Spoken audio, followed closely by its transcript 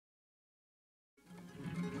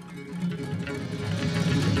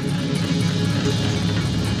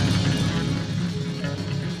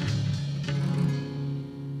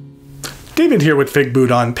David here with Figboot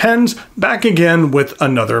on Pens, back again with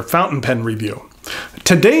another fountain pen review.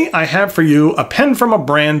 Today I have for you a pen from a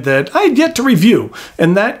brand that I had yet to review,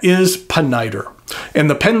 and that is Pineider. And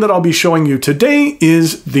the pen that I'll be showing you today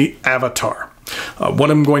is the Avatar. What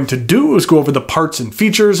I'm going to do is go over the parts and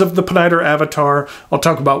features of the Pineider Avatar. I'll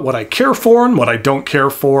talk about what I care for and what I don't care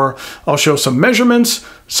for. I'll show some measurements,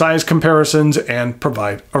 size comparisons, and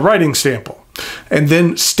provide a writing sample. And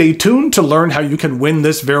then stay tuned to learn how you can win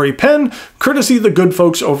this very pen, courtesy the good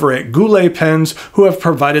folks over at Goulet Pens, who have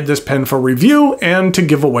provided this pen for review and to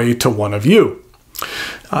give away to one of you.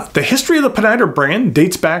 The history of the Pineider brand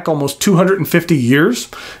dates back almost 250 years.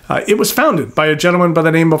 It was founded by a gentleman by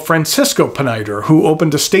the name of Francisco Pineider, who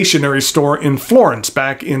opened a stationery store in Florence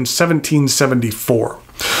back in 1774.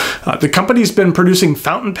 The company's been producing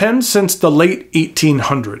fountain pens since the late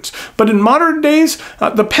 1800s, but in modern days,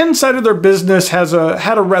 the pen side of their business has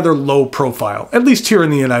had a rather low profile, at least here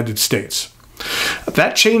in the United States.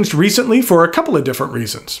 That changed recently for a couple of different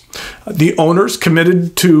reasons. The owners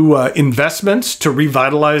committed to investments to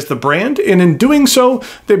revitalize the brand, and in doing so,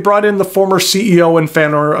 they brought in the former CEO and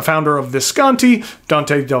founder of Visconti,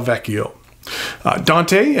 Dante Del Vecchio.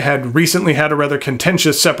 Dante had recently had a rather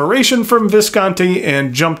contentious separation from Visconti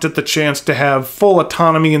and jumped at the chance to have full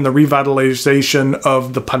autonomy in the revitalization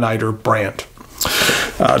of the Pineider brand.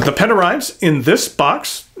 The pen arrives in this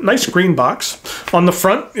box, nice green box. On the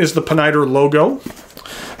front is the Pineider logo.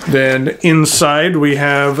 Then inside we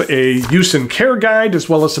have a use and care guide, as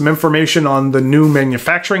well as some information on the new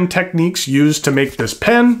manufacturing techniques used to make this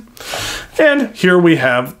pen. And here we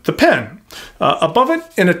have the pen. Above it,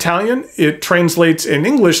 in Italian, it translates in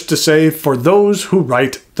English to say, "For those who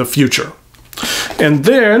write the future." And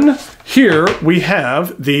then here we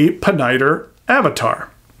have the Pineider Avatar.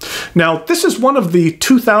 Now, this is one of the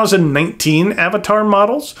 2019 Avatar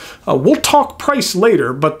models. We'll talk price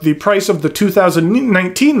later, but the price of the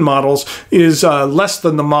 2019 models is less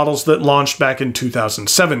than the models that launched back in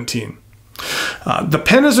 2017. The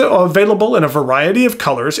pen is available in a variety of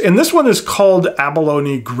colors, and this one is called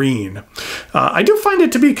Abalone Green. I do find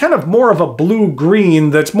it to be kind of more of a blue-green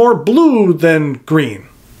that's more blue than green.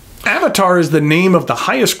 Avatar is the name of the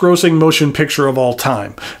highest grossing motion picture of all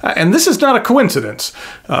time. And this is not a coincidence.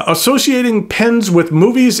 Associating pens with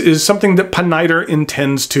movies is something that Pineider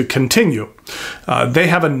intends to continue. They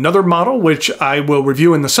have another model, which I will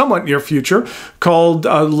review in the somewhat near future, called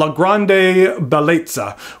La Grande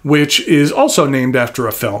Bellezza, which is also named after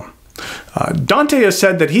a film. Dante has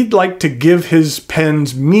said that he'd like to give his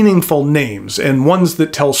pens meaningful names and ones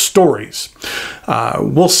that tell stories.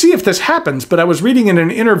 We'll see if this happens, but I was reading in an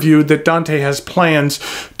interview that Dante has plans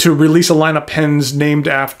to release a line of pens named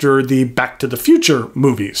after the Back to the Future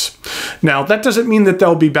movies. Now, that doesn't mean that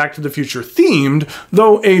they'll be Back to the Future themed,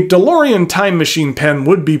 though a DeLorean time machine pen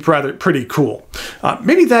would be pretty cool.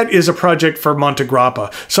 Maybe that is a project for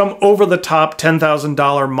Montegrappa, some over-the-top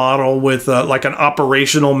 $10,000 model with like an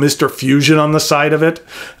operational Mr. Fusion on the side of it.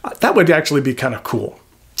 That would actually be kind of cool.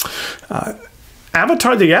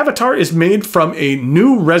 The Avatar is made from a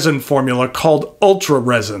new resin formula called Ultra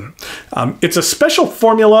Resin. It's a special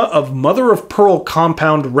formula of mother-of-pearl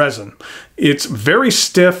compound resin. It's very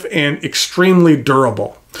stiff and extremely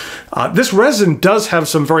durable. This resin does have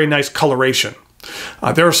some very nice coloration.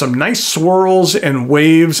 There are some nice swirls and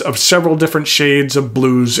waves of several different shades of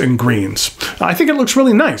blues and greens. I think it looks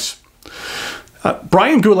really nice.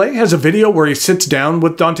 Brian Goulet has a video where he sits down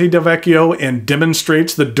with Dante Del Vecchio and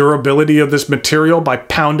demonstrates the durability of this material by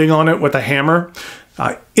pounding on it with a hammer.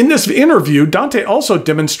 In this interview, Dante also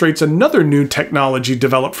demonstrates another new technology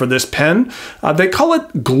developed for this pen. They call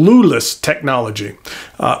it glueless technology.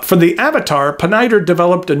 For the Avatar, Pineider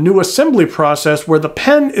developed a new assembly process where the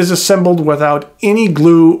pen is assembled without any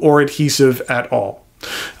glue or adhesive at all.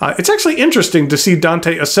 It's actually interesting to see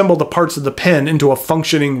Dante assemble the parts of the pen into a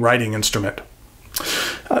functioning writing instrument.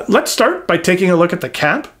 Let's start by taking a look at the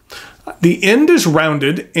cap. The end is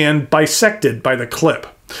rounded and bisected by the clip,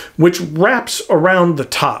 which wraps around the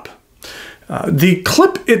top. The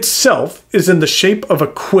clip itself is in the shape of a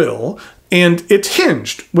quill, and it's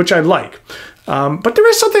hinged, which I like. But there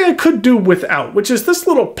is something I could do without, which is this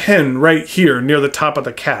little pin right here near the top of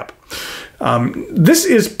the cap. This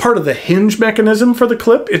is part of the hinge mechanism for the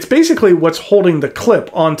clip. It's basically what's holding the clip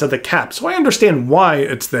onto the cap, so I understand why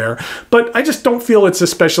it's there, but I just don't feel it's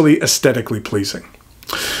especially aesthetically pleasing.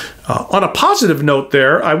 On a positive note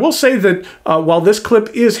there, I will say that while this clip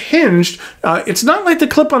is hinged, it's not like the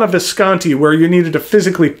clip on a Visconti where you needed to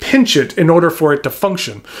physically pinch it in order for it to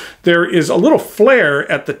function. There is a little flare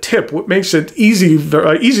at the tip, which makes it easy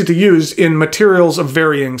to use in materials of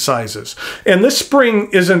varying sizes. And this spring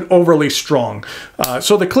isn't overly strong,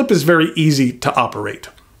 so the clip is very easy to operate.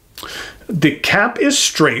 The cap is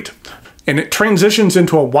straight, and it transitions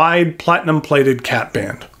into a wide platinum-plated cap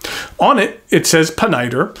band. On it, it says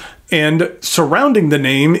Pineider, and surrounding the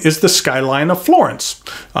name is the skyline of Florence,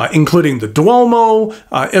 including the Duomo,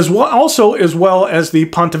 as well as the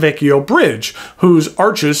Ponte Vecchio Bridge, whose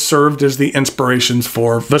arches served as the inspirations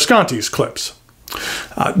for Visconti's clips.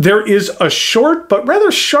 There is a short but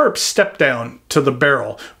rather sharp step down to the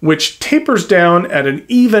barrel, which tapers down at an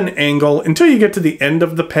even angle until you get to the end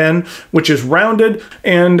of the pen, which is rounded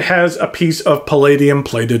and has a piece of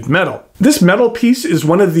palladium-plated metal. This metal piece is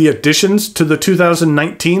one of the additions to the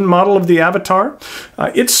 2019 model of the Avatar.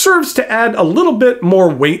 It serves to add a little bit more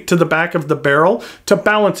weight to the back of the barrel to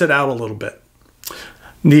balance it out a little bit.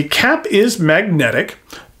 The cap is magnetic,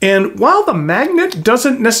 and while the magnet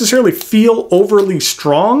doesn't necessarily feel overly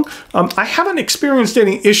strong, I haven't experienced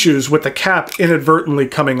any issues with the cap inadvertently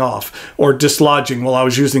coming off or dislodging while I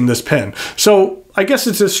was using this pen. So I guess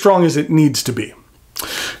it's as strong as it needs to be.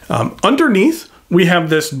 Underneath, we have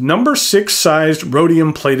this number 6 sized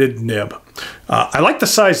rhodium plated nib. I like the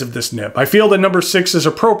size of this nib. I feel the number 6 is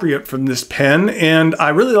appropriate from this pen, and I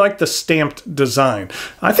really like the stamped design.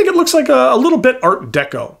 I think it looks like a little bit Art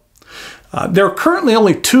Deco. There are currently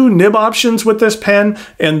only 2 nib options with this pen,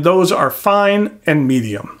 and those are fine and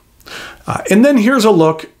medium. And then here's a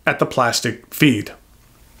look at the plastic feed.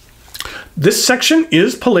 This section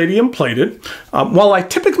is palladium plated. While I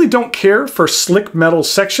typically don't care for slick metal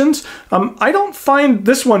sections, I don't find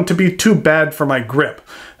this one to be too bad for my grip.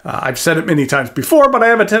 I've said it many times before, but I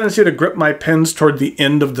have a tendency to grip my pens toward the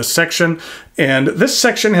end of the section, and this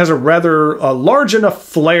section has a rather large enough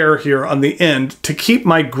flare here on the end to keep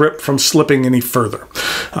my grip from slipping any further.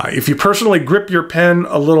 If you personally grip your pen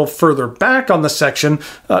a little further back on the section,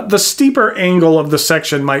 the steeper angle of the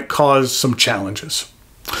section might cause some challenges.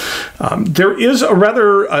 There is a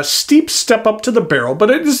rather steep step up to the barrel, but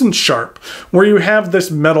it isn't sharp, where you have this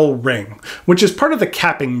metal ring, which is part of the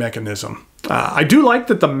capping mechanism. I do like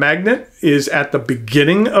that the magnet is at the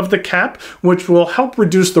beginning of the cap, which will help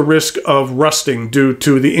reduce the risk of rusting due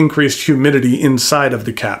to the increased humidity inside of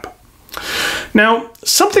the cap. Now,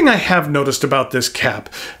 something I have noticed about this cap,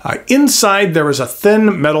 inside there is a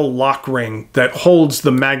thin metal lock ring that holds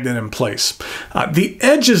the magnet in place. The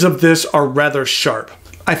edges of this are rather sharp.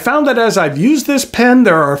 I found that as I've used this pen,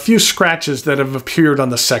 there are a few scratches that have appeared on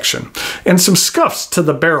the section, and some scuffs to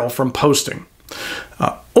the barrel from posting.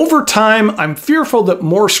 Over time, I'm fearful that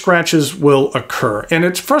more scratches will occur, and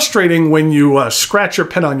it's frustrating when you scratch your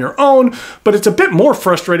pen on your own, but it's a bit more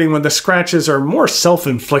frustrating when the scratches are more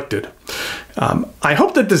self-inflicted. I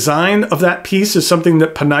hope the design of that piece is something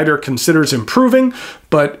that Pineider considers improving,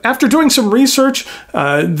 but after doing some research,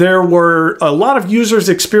 there were a lot of users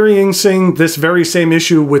experiencing this very same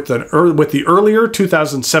issue with the earlier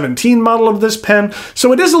 2017 model of this pen,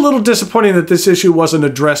 so it is a little disappointing that this issue wasn't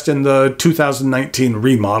addressed in the 2019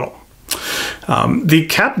 remodel. The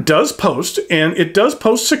cap does post, and it does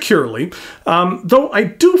post securely, though I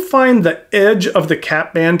do find the edge of the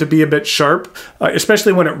cap band to be a bit sharp,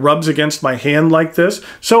 especially when it rubs against my hand like this,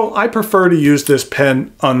 so I prefer to use this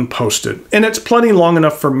pen unposted. And it's plenty long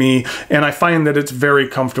enough for me, and I find that it's very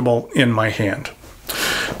comfortable in my hand.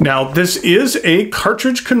 Now, this is a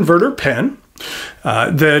cartridge converter pen.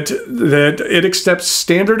 That it accepts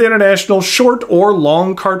standard international short or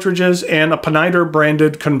long cartridges, and a Pineider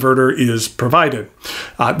branded converter is provided.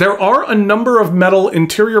 There are a number of metal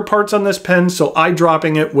interior parts on this pen, so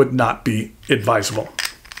eyedropping it would not be advisable.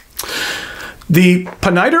 The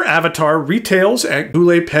Pineider Avatar retails at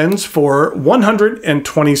Goulet Pens for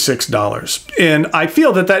 $126, and I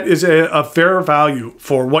feel that that is a fair value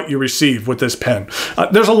for what you receive with this pen.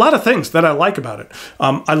 There's a lot of things that I like about it.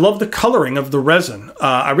 I love the coloring of the resin.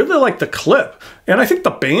 I really like the clip, and I think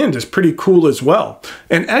the band is pretty cool as well.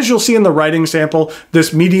 And as you'll see in the writing sample,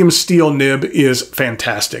 this medium steel nib is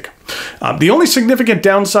fantastic. The only significant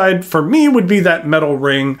downside for me would be that metal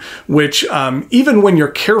ring, which even when you're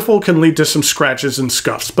careful can lead to some scratches and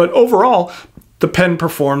scuffs. But overall, the pen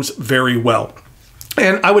performs very well.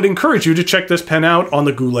 And I would encourage you to check this pen out on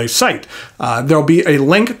the Goulet site. There'll be a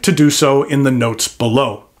link to do so in the notes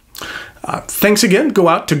below. Thanks again go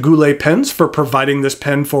out to Goulet Pens for providing this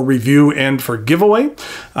pen for review and for giveaway.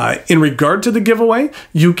 In regard to the giveaway,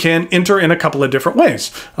 you can enter in a couple of different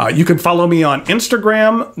ways. You can follow me on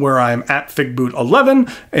Instagram, where I'm at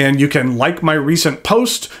Figboot11, and you can like my recent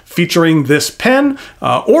post featuring this pen,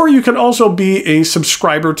 or you can also be a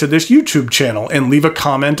subscriber to this YouTube channel and leave a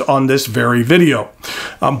comment on this very video.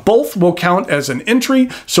 Both will count as an entry,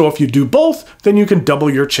 so if you do both, then you can double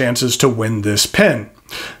your chances to win this pen.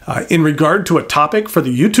 In regard to a topic for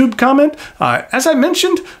the YouTube comment, as I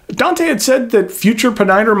mentioned, Dante had said that future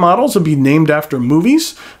Pineider models will be named after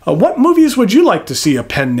movies. What movies would you like to see a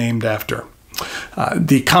pen named after?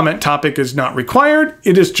 The comment topic is not required,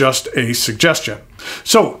 it is just a suggestion.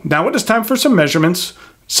 So now it is time for some measurements,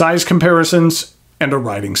 size comparisons, and a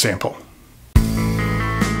writing sample.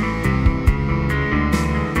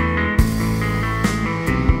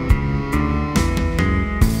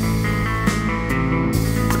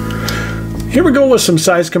 Here we go with some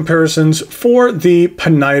size comparisons for the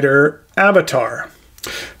Pineider Avatar.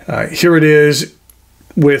 Here it is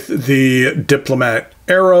with the Diplomat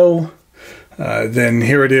Arrow. Then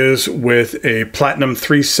here it is with a Platinum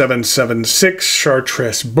 3776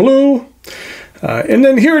 Chartreuse Blue. And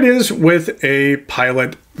then here it is with a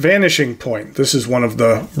Pilot Vanishing Point. This is one of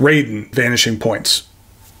the Raiden Vanishing Points.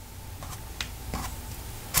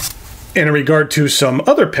 In regard to some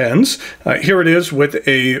other pens, here it is with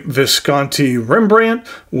a Visconti Rembrandt,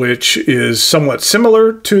 which is somewhat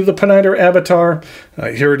similar to the Pineider Avatar.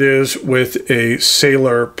 Here it is with a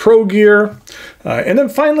Sailor Pro Gear. And then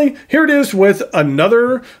finally, here it is with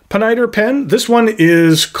another Pineider pen. This one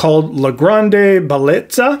is called La Grande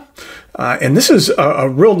Bellezza. And this is a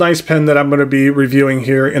real nice pen that I'm going to be reviewing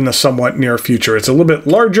here in the somewhat near future. It's a little bit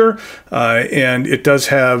larger, and it does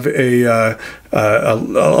have a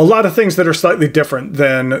lot of things that are slightly different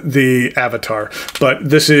than the Avatar. But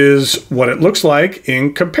this is what it looks like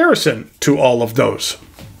in comparison to all of those.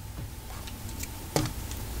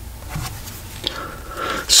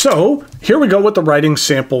 So here we go with the writing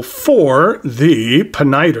sample for the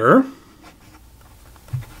Pineider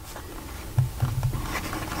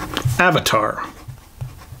Avatar.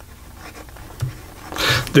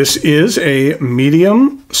 This is a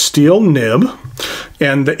medium steel nib,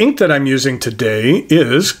 and the ink that I'm using today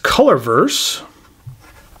is Colorverse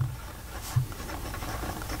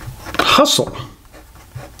Hustle.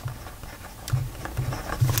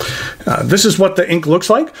 This is what the ink looks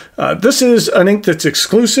like. This is an ink that's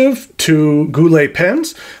exclusive to Goulet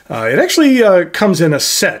Pens. It actually comes in a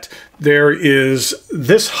set. There is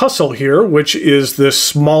this Hustle here, which is this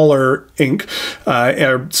smaller ink,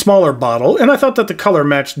 a smaller bottle, and I thought that the color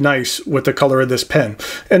matched nice with the color of this pen.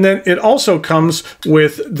 And then it also comes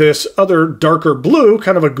with this other darker blue,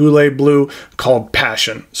 kind of a Goulet blue, called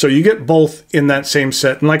Passion. So you get both in that same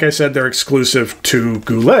set, and like I said, they're exclusive to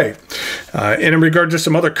Goulet. And in regard to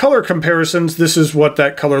some other color comparisons, this is what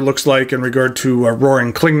that color looks like in regard to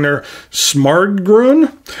Roaring Klingner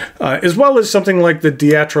Smartgrün, as well as something like the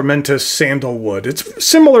Diatramentus Sandalwood. It's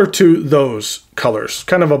similar to those colors,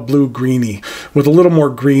 kind of a blue-greeny, with a little more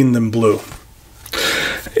green than blue.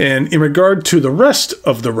 And in regard to the rest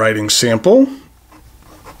of the writing sample,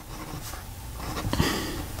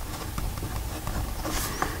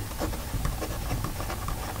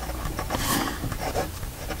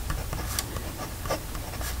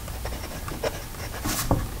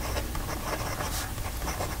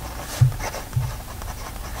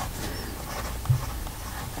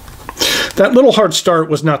 that little hard start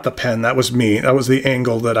was not the pen, that was me. That was the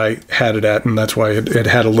angle that I had it at, and that's why it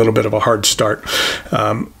had a little bit of a hard start.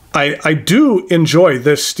 I do enjoy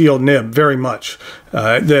this steel nib very much.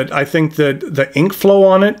 I think that the ink flow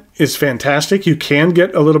on it is fantastic. You can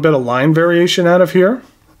get a little bit of line variation out of here.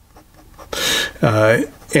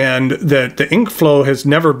 And that the ink flow has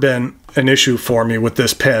never been an issue for me with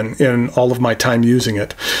this pen in all of my time using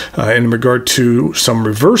it. In regard to some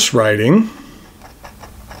reverse writing,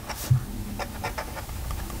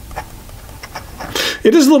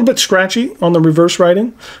 it is a little bit scratchy on the reverse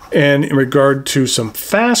writing, and in regard to some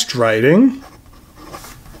fast writing,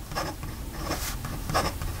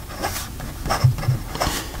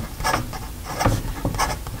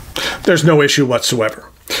 there's no issue whatsoever.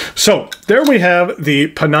 So there we have the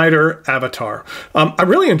Pineider Avatar. I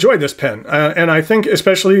really enjoyed this pen, and I think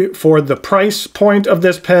especially for the price point of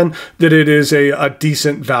this pen that it is a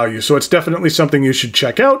decent value. So it's definitely something you should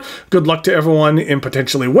check out. Good luck to everyone in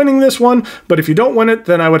potentially winning this one, but if you don't win it,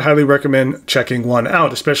 then I would highly recommend checking one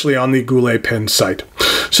out, especially on the Goulet Pens site.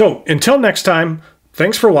 So until next time,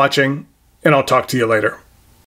 thanks for watching, and I'll talk to you later.